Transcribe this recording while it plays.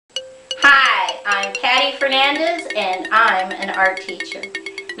I'm Patty Fernandez and I'm an art teacher.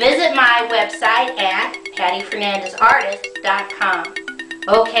 Visit my website at pattyfernandezartist.com.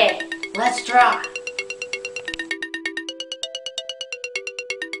 Okay, let's draw.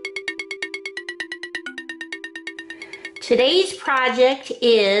 Today's project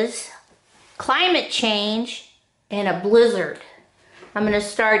is climate change and a blizzard. I'm going to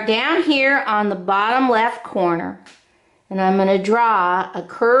start down here on the bottom left corner, and I'm going to draw a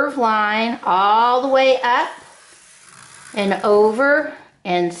curved line all the way up and over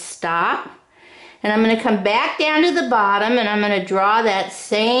and stop. And I'm going to come back down to the bottom, and I'm going to draw that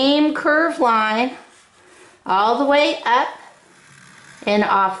same curved line all the way up and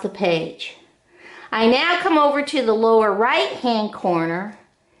off the page. I now come over to the lower right hand corner,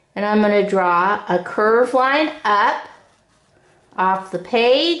 and I'm going to draw a curved line up off the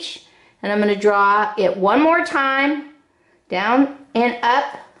page, and I'm going to draw it one more time, down and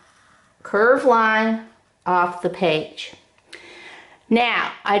up, curved line off the page.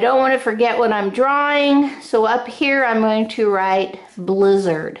 Now, I don't want to forget what I'm drawing, so up here I'm going to write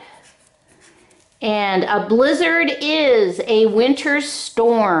blizzard. And a blizzard is a winter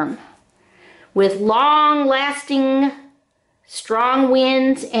storm with long-lasting strong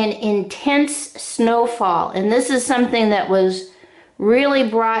winds and intense snowfall. And this is something that was really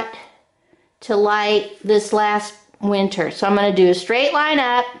brought to light this last winter. So I'm going to do a straight line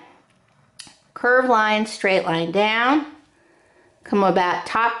up, curved line, straight line down. Come about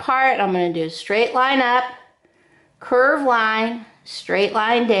top part, I'm going to do a straight line up, curved line, straight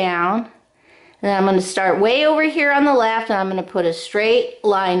line down. And then I'm going to start way over here on the left, and I'm going to put a straight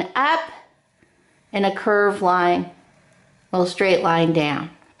line up and a curved line, well, straight line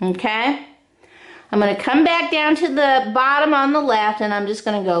down, okay? I'm going to come back down to the bottom on the left, and I'm just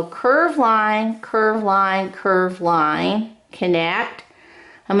going to go curved line, curved line, curved line, connect.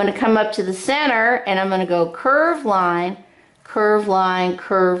 I'm going to come up to the center, and I'm going to go curved line, curved line,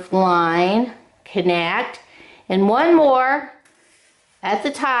 curved line, connect. And one more at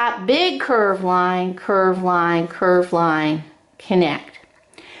the top, big curved line, curved line, curved line, connect.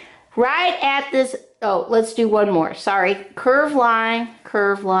 Right at this, oh, let's do one more, sorry. Curved line,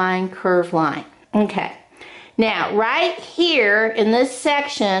 curved line, curved line. Okay. Now, right here in this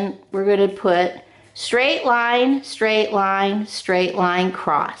section, we're going to put straight line, straight line, straight line,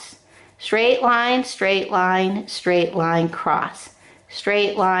 cross. Straight line, straight line, straight line, cross.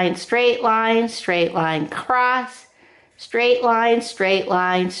 Straight line, straight line, straight line, cross. Straight line, straight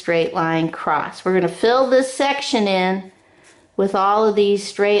line, straight line, cross. We're going to fill this section in with all of these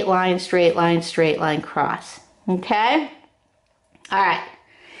straight line, straight line, straight line, cross. Okay? All right.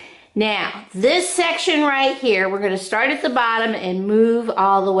 Now, this section right here, we're going to start at the bottom and move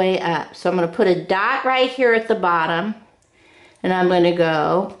all the way up. So I'm going to put a dot right here at the bottom, and I'm going to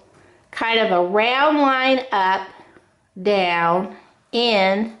go kind of a round line up, down,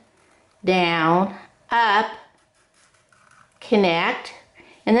 in, down, up, connect,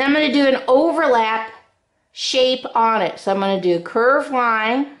 and then I'm going to do an overlap shape on it. So I'm going to do curved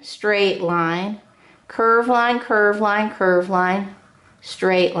line, straight line, curved line, curved line, curved line,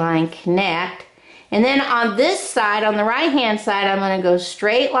 straight line, connect. And then on this side, on the right hand side, I'm going to go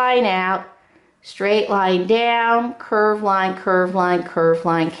straight line out, straight line down, curved line, curved line, curved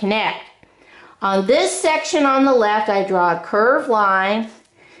line, connect. On this section on the left, I draw a curved line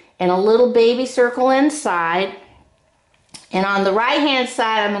and a little baby circle inside. And on the right hand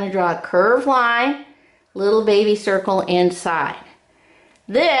side, I'm going to draw a curved line, little baby circle inside.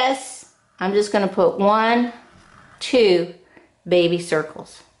 This, I'm just going to put 1, 2 baby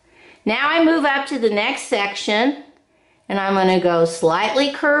circles. Now I move up to the next section, and I'm going to go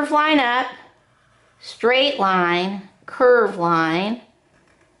slightly curved line up, straight line, curved line,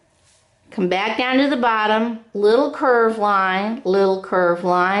 come back down to the bottom, little curved line,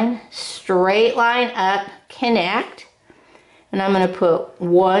 straight line up, connect. And I'm going to put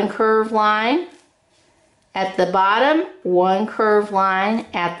 1 curved line at the bottom, 1 curved line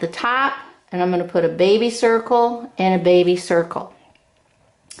at the top, and I'm going to put a baby circle and a baby circle.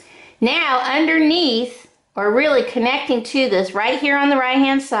 Now underneath, or really connecting to this, right here on the right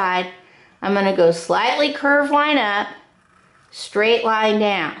hand side, I'm going to go slightly curved line up, straight line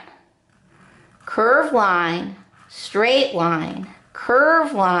down, curved line, straight line,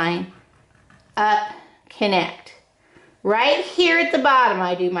 curved line, up, connect. Right here at the bottom,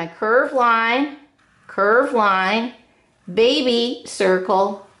 I do my curved line, baby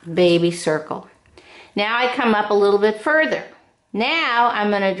circle, baby circle. Now I come up a little bit further. Now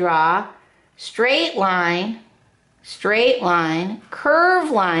I'm going to draw straight line,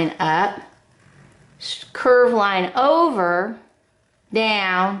 curved line up, curved line over,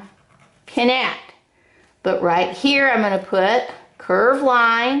 down, connect. But right here I'm going to put curve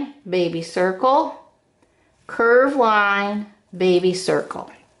line, baby circle, curve line, baby circle.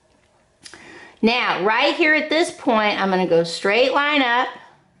 Now, right here at this point, I'm going to go straight line up,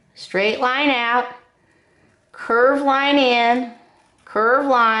 straight line out, curve line in, curve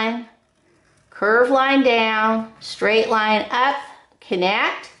line down, straight line up,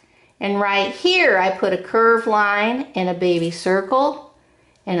 connect. And right here, I put a curve line and a baby circle,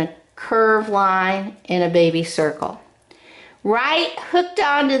 and a curve line and a baby circle. Right hooked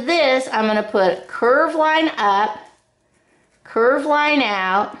onto this, I'm going to put curve line up, curve line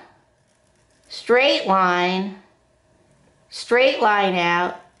out, straight line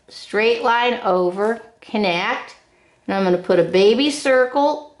out, straight line over, connect. And I'm going to put a baby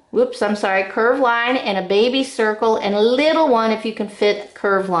circle, curve line and a baby circle and a little one if you can fit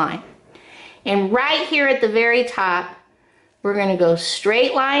curve line. And right here at the very top, we're going to go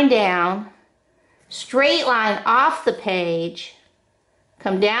straight line down, straight line off the page,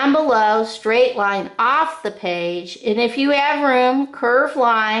 come down below, straight line off the page, and if you have room, curve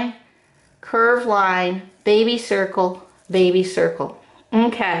line, baby circle, baby circle.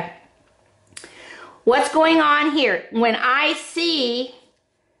 Okay. What's going on here? When I see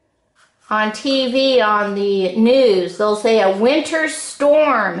on TV, on the news, they'll say a winter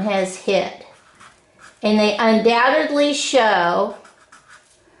storm has hit. And they undoubtedly show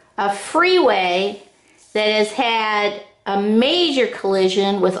a freeway that has had a major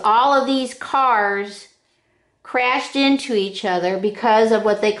collision with all of these cars crashed into each other because of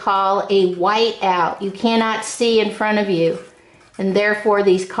what they call a whiteout. You cannot see in front of you, and therefore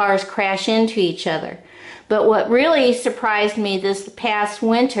these cars crash into each other. But what really surprised me this past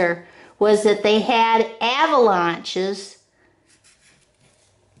winter was that they had avalanches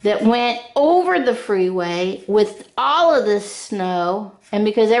that went over the freeway with all of this snow, and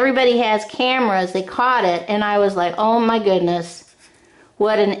because everybody has cameras, they caught it, and I was like, oh my goodness,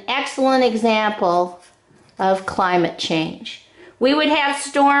 what an excellent example of climate change. We would have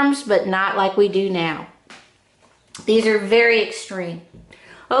storms, but not like we do now. These are very extreme.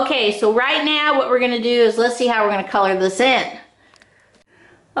 Okay, so right now what we're going to do is let's see how we're going to color this in.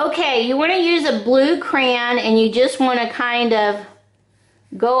 Okay, you want to use a blue crayon, and you just want to kind of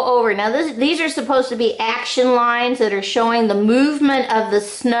go over. Now these are supposed to be action lines that are showing the movement of the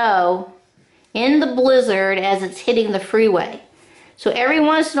snow in the blizzard as it's hitting the freeway. So every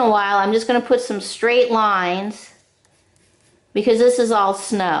once in a while I'm just going to put some straight lines because this is all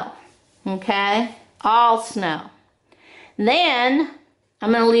snow. Okay? All snow. Then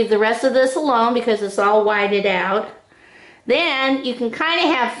I'm going to leave the rest of this alone because it's all whited out. Then you can kind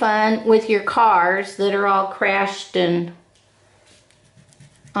of have fun with your cars that are all crashed and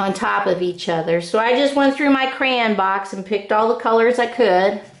on top of each other. So I just went through my crayon box and picked all the colors I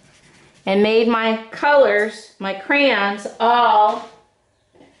could and made my colors, my crayons, all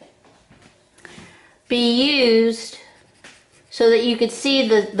be used so that you could see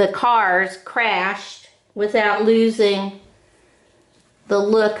the cars crashed without losing the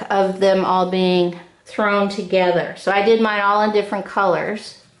look of them all being thrown together. So I did mine all in different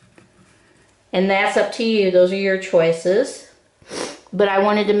colors, and that's up to you. Those are your choices. But I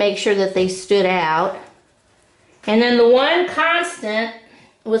wanted to make sure that they stood out. And then the one constant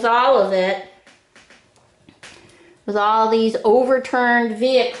with all of it, with all these overturned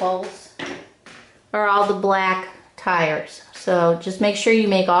vehicles, are all the black tires. So just make sure you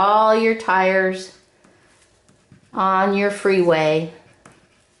make all your tires on your freeway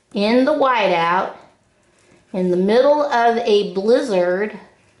in the whiteout, in the middle of a blizzard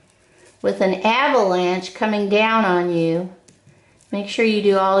with an avalanche coming down on you. Make sure you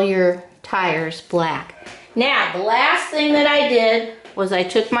do all your tires black. Now, the last thing that I did was I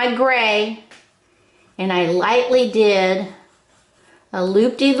took my gray and I lightly did a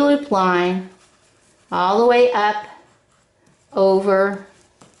loop-de-loop line all the way up, over,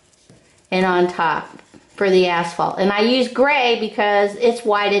 and on top for the asphalt. And I used gray because it's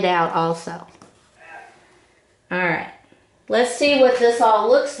whited out also. Alright, let's see what this all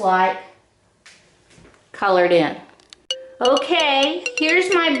looks like colored in. Okay,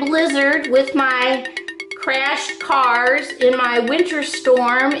 here's my blizzard with my crashed cars, in my winter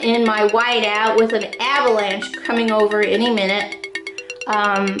storm, in my whiteout with an avalanche coming over any minute.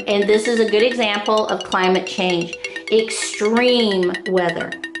 And this is a good example of climate change. Extreme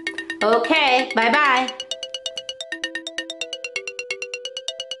weather. Okay, bye-bye.